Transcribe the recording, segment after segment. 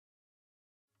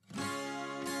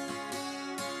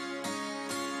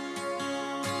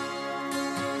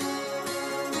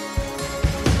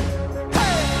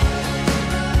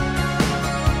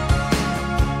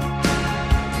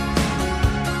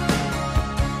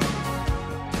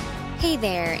Hey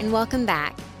there, and welcome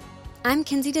back. I'm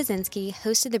Kinsey Dazinski,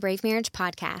 host of the Brave Marriage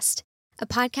Podcast, a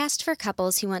podcast for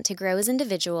couples who want to grow as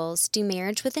individuals, do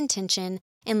marriage with intention,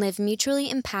 and live mutually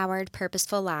empowered,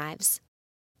 purposeful lives.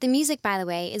 The music, by the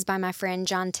way, is by my friend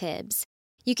John Tibbs.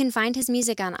 You can find his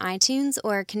music on iTunes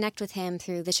or connect with him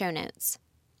through the show notes.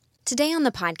 Today on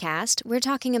the podcast, we're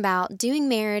talking about doing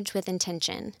marriage with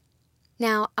intention.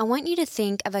 Now, I want you to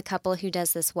think of a couple who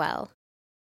does this well.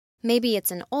 Maybe it's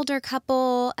an older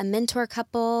couple, a mentor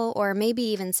couple, or maybe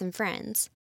even some friends.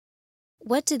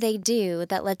 What do they do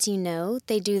that lets you know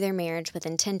they do their marriage with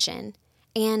intention?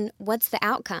 And what's the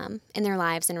outcome in their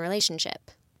lives and relationship?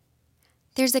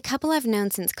 There's a couple I've known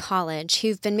since college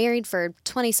who've been married for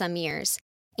 20-some years.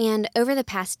 And over the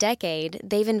past decade,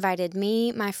 they've invited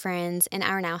me, my friends, and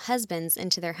our now husbands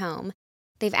into their home.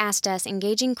 They've asked us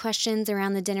engaging questions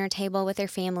around the dinner table with their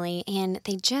family, and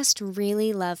they just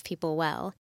really love people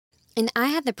well. And I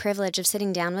had the privilege of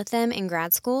sitting down with them in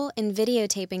grad school and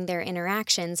videotaping their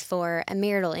interactions for a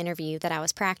marital interview that I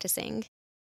was practicing.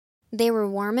 They were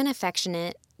warm and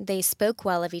affectionate, they spoke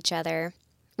well of each other,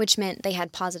 which meant they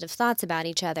had positive thoughts about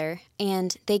each other,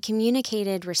 and they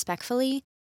communicated respectfully,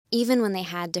 even when they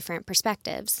had different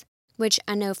perspectives, which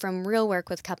I know from real work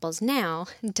with couples now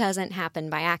doesn't happen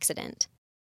by accident.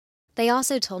 They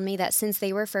also told me that since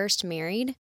they were first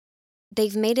married,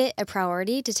 they've made it a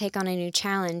priority to take on a new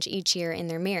challenge each year in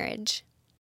their marriage.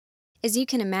 As you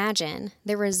can imagine,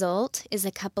 the result is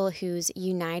a couple who's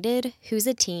united, who's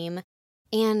a team,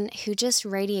 and who just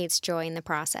radiates joy in the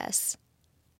process.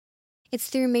 It's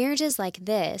through marriages like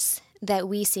this that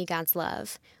we see God's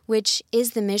love, which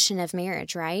is the mission of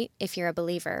marriage, right, if you're a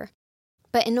believer.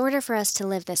 But in order for us to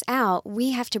live this out,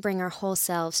 we have to bring our whole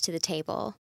selves to the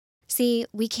table. See,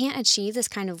 we can't achieve this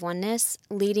kind of oneness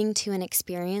leading to an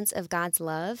experience of God's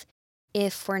love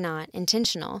if we're not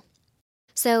intentional.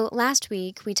 So last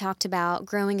week, we talked about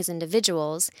growing as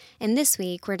individuals, and this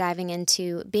week, we're diving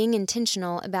into being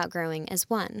intentional about growing as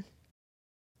one.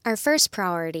 Our first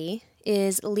priority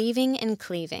is leaving and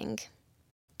cleaving.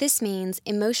 This means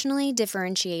emotionally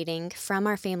differentiating from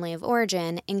our family of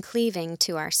origin and cleaving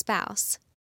to our spouse.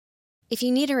 If you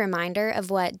need a reminder of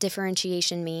what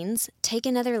differentiation means, take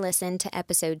another listen to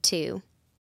episode 2.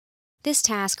 This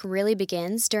task really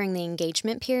begins during the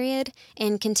engagement period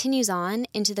and continues on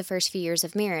into the first few years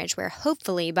of marriage, where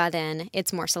hopefully by then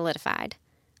it's more solidified.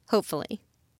 Hopefully.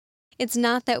 It's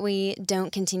not that we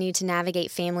don't continue to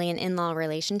navigate family and in-law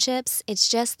relationships, it's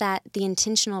just that the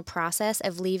intentional process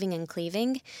of leaving and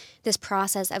cleaving, this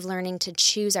process of learning to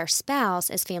choose our spouse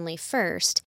as family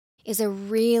first, is a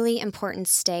really important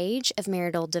stage of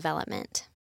marital development.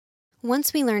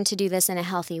 Once we learn to do this in a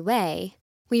healthy way,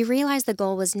 we realize the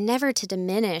goal was never to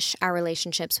diminish our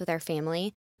relationships with our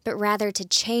family, but rather to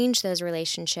change those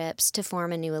relationships to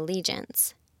form a new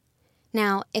allegiance.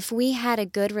 Now, if we had a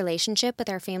good relationship with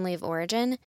our family of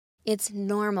origin, it's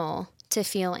normal to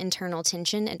feel internal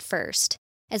tension at first,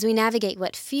 as we navigate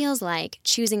what feels like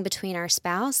choosing between our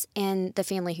spouse and the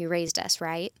family who raised us,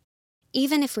 right?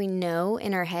 Even if we know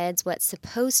in our heads what's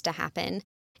supposed to happen,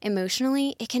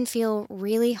 emotionally, it can feel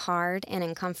really hard and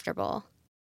uncomfortable.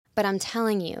 But I'm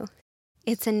telling you,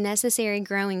 it's a necessary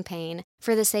growing pain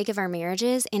for the sake of our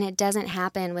marriages, and it doesn't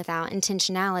happen without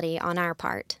intentionality on our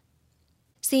part.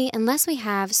 See, unless we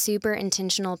have super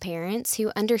intentional parents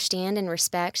who understand and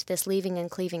respect this leaving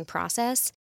and cleaving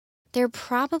process, they're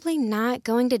probably not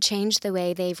going to change the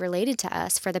way they've related to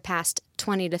us for the past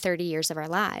 20 to 30 years of our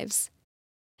lives.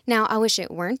 Now, I wish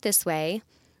it weren't this way.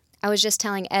 I was just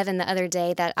telling Evan the other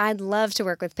day that I'd love to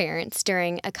work with parents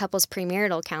during a couple's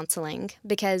premarital counseling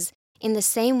because in the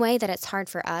same way that it's hard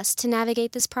for us to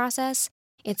navigate this process,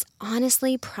 it's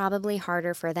honestly probably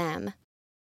harder for them.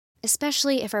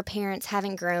 Especially if our parents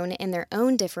haven't grown in their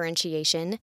own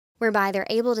differentiation, whereby they're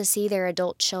able to see their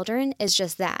adult children as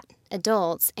just that,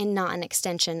 adults and not an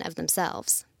extension of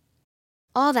themselves.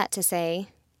 All that to say,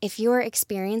 if you're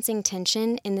experiencing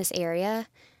tension in this area,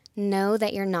 know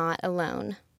that you're not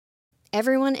alone.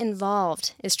 Everyone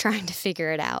involved is trying to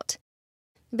figure it out.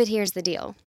 But here's the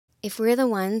deal. If we're the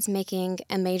ones making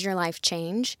a major life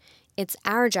change, it's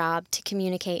our job to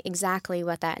communicate exactly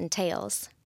what that entails.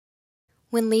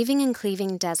 When leaving and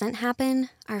cleaving doesn't happen,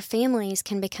 our families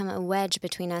can become a wedge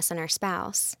between us and our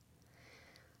spouse.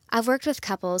 I've worked with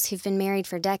couples who've been married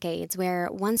for decades where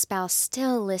one spouse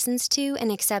still listens to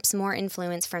and accepts more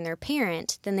influence from their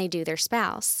parent than they do their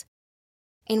spouse.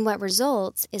 And what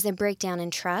results is a breakdown in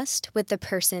trust with the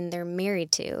person they're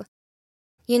married to.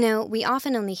 You know, we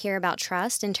often only hear about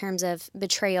trust in terms of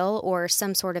betrayal or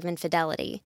some sort of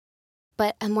infidelity.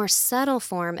 But a more subtle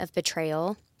form of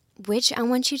betrayal, which I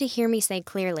want you to hear me say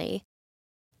clearly,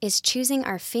 is choosing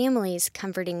our family's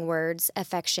comforting words,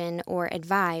 affection, or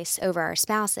advice over our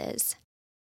spouses.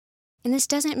 And this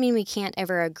doesn't mean we can't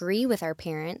ever agree with our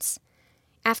parents.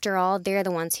 After all, they're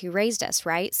the ones who raised us,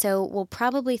 right? So we'll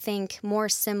probably think more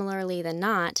similarly than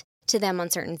not to them on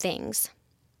certain things.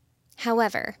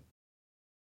 However,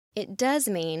 it does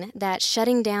mean that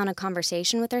shutting down a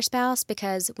conversation with our spouse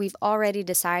because we've already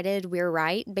decided we're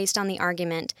right based on the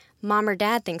argument, Mom or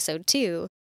Dad thinks so too,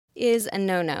 is a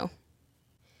no-no.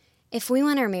 If we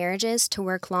want our marriages to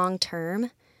work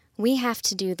long-term, we have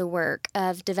to do the work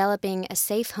of developing a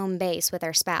safe home base with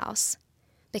our spouse,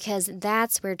 because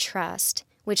that's where trust,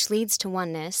 which leads to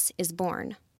oneness, is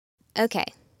born. Okay,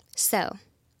 so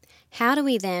how do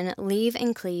we then leave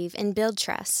and cleave and build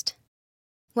trust?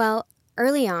 Well,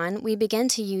 early on, we begin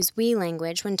to use we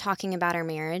language when talking about our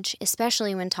marriage,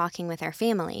 especially when talking with our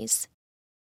families.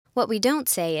 What we don't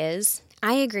say is,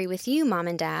 I agree with you, Mom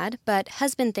and Dad, but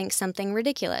husband thinks something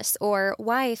ridiculous, or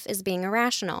wife is being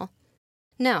irrational.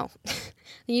 No, it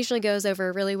usually goes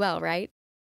over really well, right?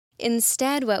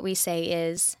 Instead, what we say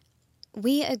is,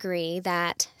 we agree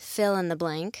that fill in the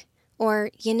blank,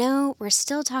 or, we're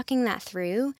still talking that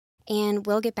through, and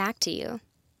we'll get back to you.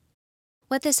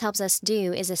 What this helps us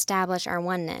do is establish our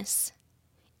oneness.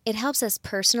 It helps us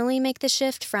personally make the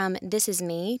shift from this is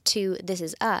me to this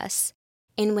is us,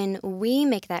 and when we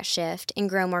make that shift and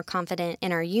grow more confident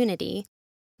in our unity,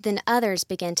 then others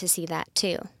begin to see that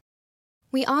too.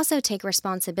 We also take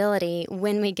responsibility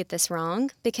when we get this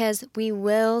wrong because we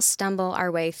will stumble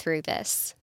our way through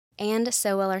this, and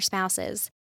so will our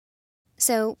spouses.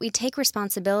 So we take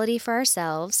responsibility for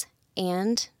ourselves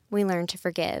and we learn to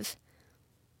forgive.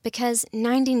 Because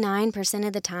 99%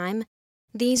 of the time,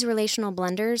 these relational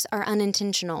blunders are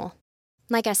unintentional.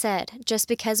 Like I said, just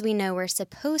because we know we're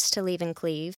supposed to leave and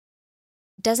cleave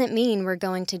doesn't mean we're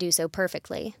going to do so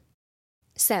perfectly.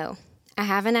 So, I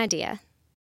have an idea.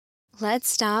 Let's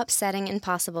stop setting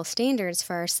impossible standards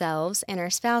for ourselves and our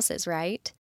spouses,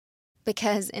 right?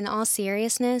 Because in all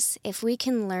seriousness, if we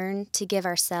can learn to give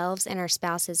ourselves and our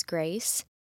spouses grace,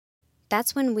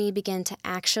 that's when we begin to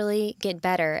actually get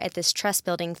better at this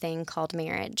trust-building thing called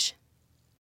marriage.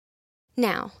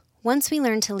 Now, once we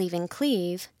learn to leave and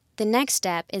cleave, the next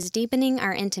step is deepening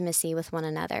our intimacy with one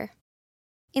another.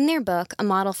 In their book, A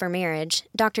Model for Marriage,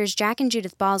 Drs. Jack and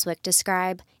Judith Balswick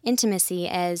describe intimacy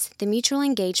as the mutual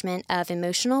engagement of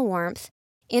emotional warmth,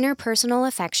 interpersonal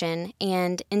affection,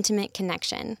 and intimate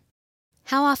connection.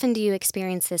 How often do you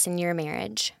experience this in your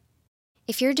marriage?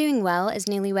 If you're doing well as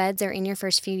newlyweds or in your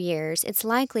first few years, it's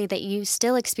likely that you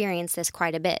still experience this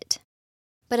quite a bit.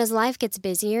 But as life gets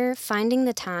busier, finding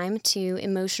the time to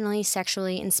emotionally,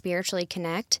 sexually, and spiritually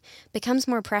connect becomes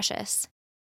more precious.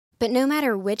 But no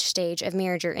matter which stage of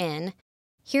marriage you're in,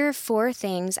 here are 4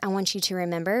 things I want you to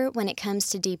remember when it comes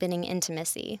to deepening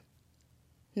intimacy.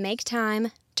 Make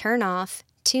time, turn off,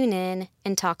 tune in,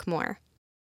 and talk more.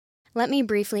 Let me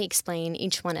briefly explain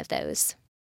each one of those.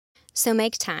 So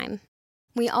make time.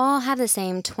 We all have the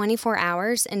same 24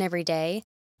 hours in every day,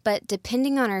 but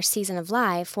depending on our season of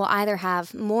life, we'll either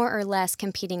have more or less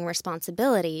competing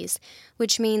responsibilities,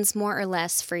 which means more or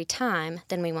less free time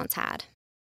than we once had.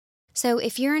 So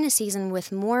if you're in a season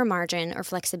with more margin or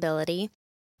flexibility,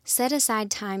 set aside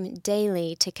time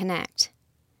daily to connect.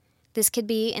 This could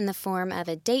be in the form of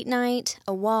a date night,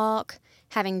 a walk,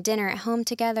 having dinner at home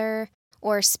together,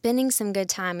 or spending some good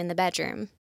time in the bedroom.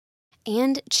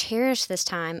 And cherish this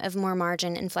time of more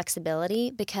margin and flexibility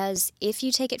because if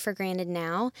you take it for granted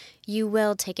now, you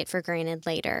will take it for granted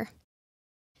later.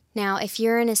 Now, if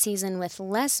you're in a season with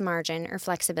less margin or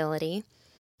flexibility,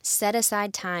 set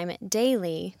aside time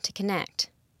daily to connect.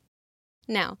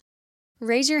 Now,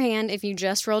 raise your hand if you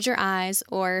just rolled your eyes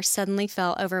or suddenly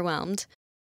felt overwhelmed.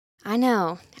 I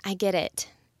know, I get it.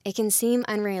 It can seem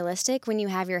unrealistic when you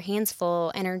have your hands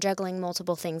full and are juggling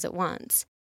multiple things at once.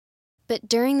 But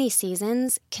during these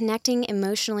seasons, connecting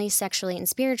emotionally, sexually, and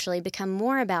spiritually become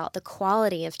more about the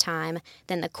quality of time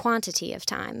than the quantity of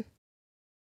time.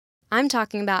 I'm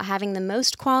talking about having the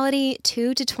most quality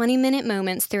 2 to 20-minute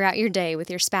moments throughout your day with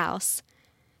your spouse.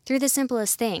 Through the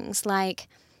simplest things, like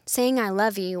saying I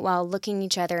love you while looking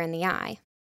each other in the eye,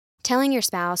 telling your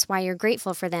spouse why you're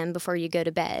grateful for them before you go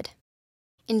to bed,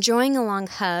 enjoying a long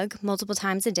hug multiple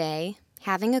times a day,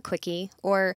 having a quickie,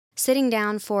 or sitting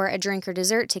down for a drink or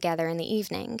dessert together in the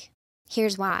evening.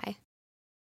 Here's why.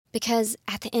 Because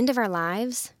at the end of our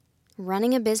lives,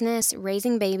 running a business,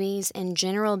 raising babies, and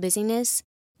general busyness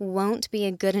won't be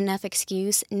a good enough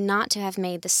excuse not to have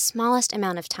made the smallest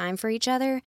amount of time for each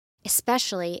other,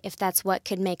 especially if that's what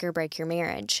could make or break your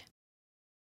marriage.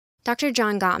 Dr.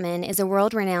 John Gottman is a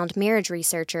world-renowned marriage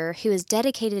researcher who has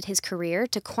dedicated his career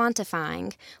to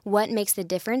quantifying what makes the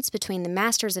difference between the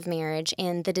masters of marriage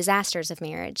and the disasters of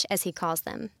marriage, as he calls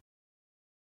them.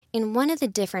 And one of the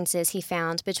differences he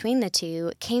found between the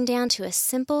two came down to a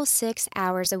simple 6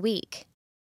 hours a week.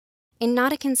 And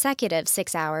not a consecutive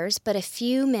 6 hours, but a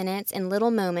few minutes and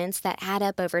little moments that add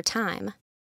up over time.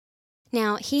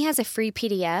 Now, he has a free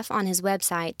PDF on his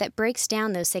website that breaks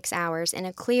down those 6 hours in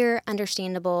a clear,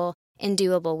 understandable, and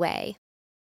doable way.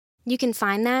 You can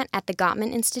find that at the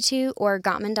Gottman Institute or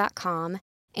Gottman.com,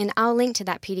 and I'll link to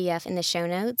that PDF in the show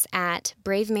notes at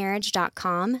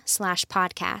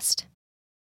bravemarriage.com/podcast.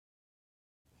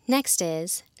 Next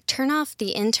is, turn off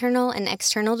the internal and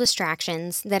external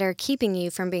distractions that are keeping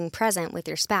you from being present with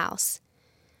your spouse.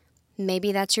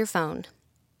 Maybe that's your phone.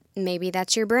 Maybe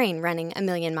that's your brain running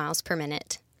 1,000,000 miles per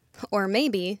minute. Or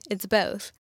maybe it's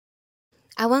both.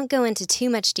 I won't go into too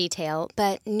much detail,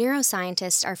 but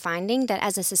neuroscientists are finding that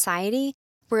as a society,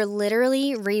 we're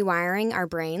literally rewiring our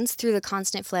brains through the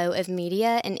constant flow of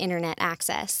media and internet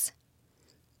access.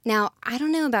 Now, I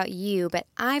don't know about you, but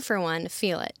I, for one,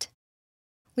 feel it.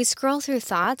 We scroll through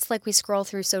thoughts like we scroll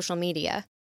through social media,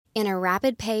 in a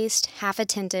rapid-paced,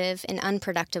 half-attentive, and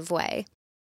unproductive way,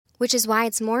 which is why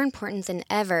it's more important than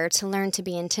ever to learn to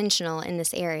be intentional in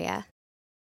this area.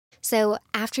 So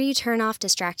after you turn off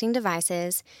distracting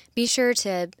devices, be sure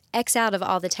to X out of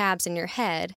all the tabs in your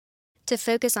head to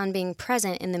focus on being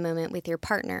present in the moment with your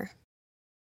partner.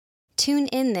 Tune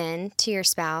in then to your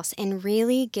spouse and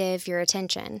really give your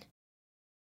attention.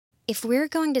 If we're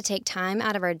going to take time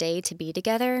out of our day to be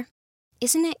together,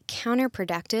 isn't it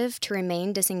counterproductive to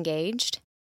remain disengaged?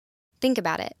 Think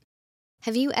about it.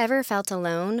 Have you ever felt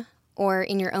alone or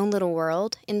in your own little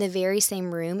world in the very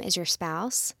same room as your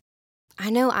spouse? I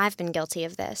know I've been guilty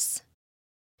of this.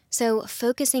 So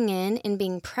focusing in and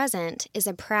being present is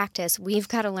a practice we've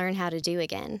got to learn how to do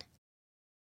again.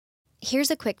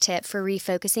 Here's a quick tip for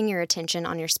refocusing your attention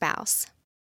on your spouse.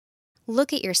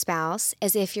 Look at your spouse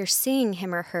as if you're seeing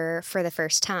him or her for the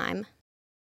first time.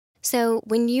 So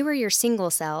when you were your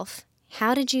single self,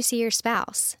 how did you see your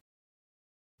spouse?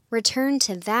 Return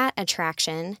to that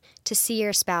attraction to see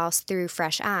your spouse through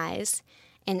fresh eyes,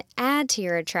 and add to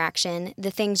your attraction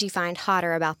the things you find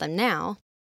hotter about them now,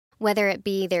 whether it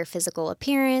be their physical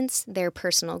appearance, their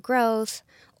personal growth,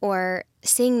 or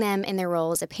seeing them in their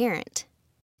role as a parent.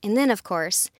 And then, of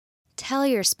course, tell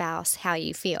your spouse how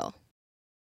you feel.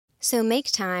 So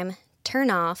make time, turn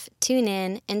off, tune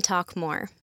in, and talk more.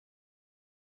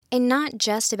 And not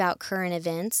just about current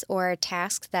events or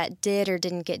tasks that did or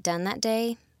didn't get done that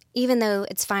day, even though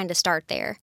it's fine to start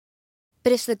there.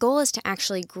 But if the goal is to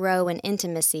actually grow in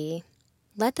intimacy,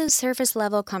 let those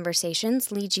surface-level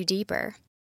conversations lead you deeper.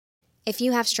 If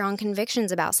you have strong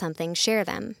convictions about something, share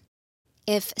them.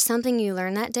 If something you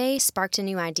learned that day sparked a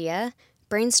new idea,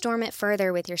 brainstorm it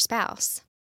further with your spouse.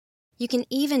 You can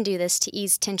even do this to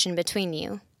ease tension between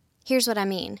you. Here's what I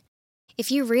mean. If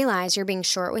you realize you're being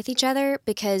short with each other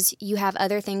because you have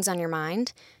other things on your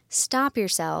mind, stop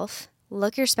yourself,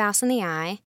 look your spouse in the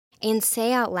eye, and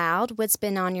say out loud what's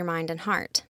been on your mind and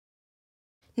heart.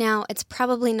 Now, it's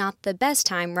probably not the best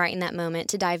time right in that moment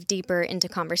to dive deeper into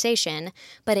conversation,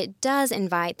 but it does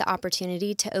invite the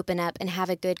opportunity to open up and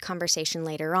have a good conversation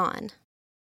later on.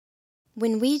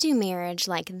 When we do marriage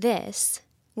like this,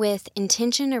 with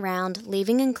intention around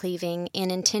leaving and cleaving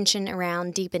and intention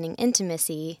around deepening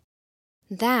intimacy,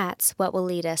 that's what will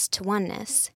lead us to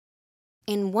oneness.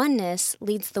 And oneness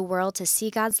leads the world to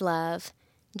see God's love,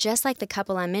 just like the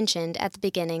couple I mentioned at the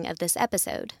beginning of this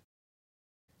episode.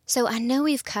 So I know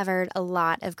we've covered a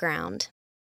lot of ground.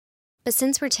 But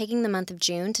since we're taking the month of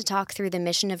June to talk through the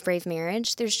mission of Brave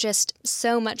Marriage, there's just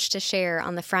so much to share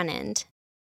on the front end.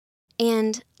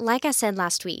 And like I said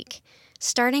last week,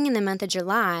 starting in the month of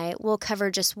July, we'll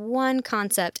cover just one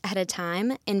concept at a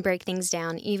time and break things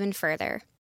down even further.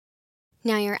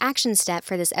 Now, your action step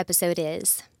for this episode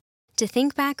is to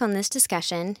think back on this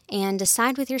discussion and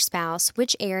decide with your spouse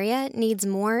which area needs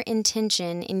more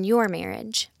intention in your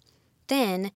marriage.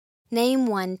 Then, name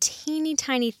one teeny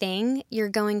tiny thing you're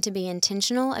going to be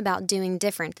intentional about doing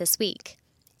different this week,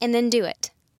 and then do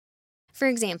it. For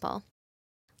example,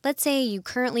 let's say you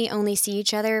currently only see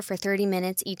each other for 30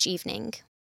 minutes each evening.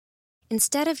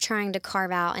 Instead of trying to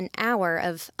carve out an hour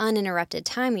of uninterrupted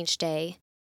time each day,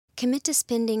 commit to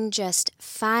spending just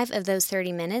 5 of those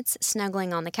 30 minutes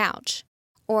snuggling on the couch,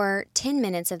 or 10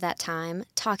 minutes of that time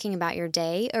talking about your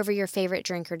day over your favorite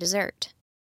drink or dessert.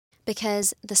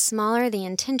 Because the smaller the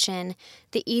intention,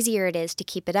 the easier it is to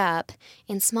keep it up,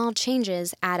 and small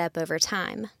changes add up over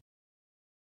time.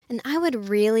 And I would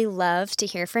really love to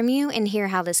hear from you and hear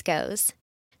how this goes.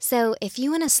 So if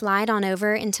you want to slide on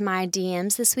over into my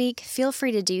DMs this week, feel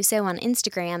free to do so on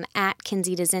Instagram at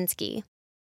Kinsey Dazinski.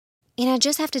 And I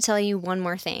just have to tell you one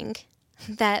more thing,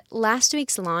 that last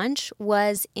week's launch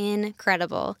was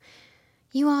incredible.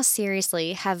 You all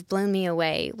seriously have blown me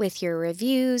away with your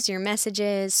reviews, your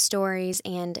messages, stories,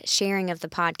 and sharing of the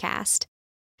podcast.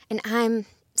 And I'm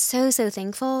so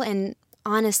thankful and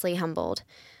honestly humbled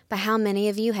by how many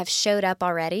of you have showed up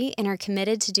already and are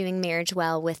committed to doing marriage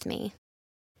well with me.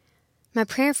 My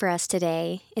prayer for us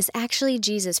today is actually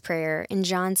Jesus' prayer in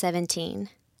John 17,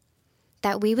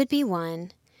 that we would be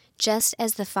one, just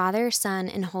as the Father, Son,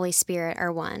 and Holy Spirit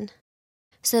are one,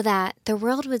 so that the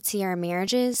world would see our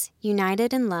marriages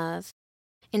united in love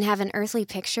and have an earthly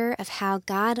picture of how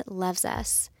God loves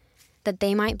us, that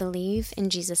they might believe in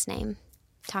Jesus' name.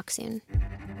 Talk soon.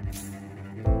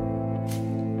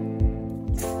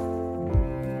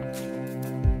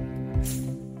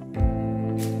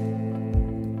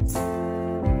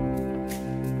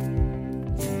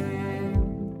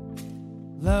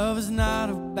 Love is not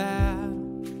a battle.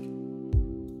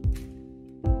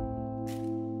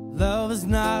 Love is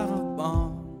not a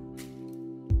bomb.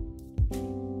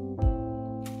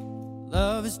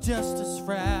 Love is just as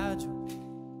fragile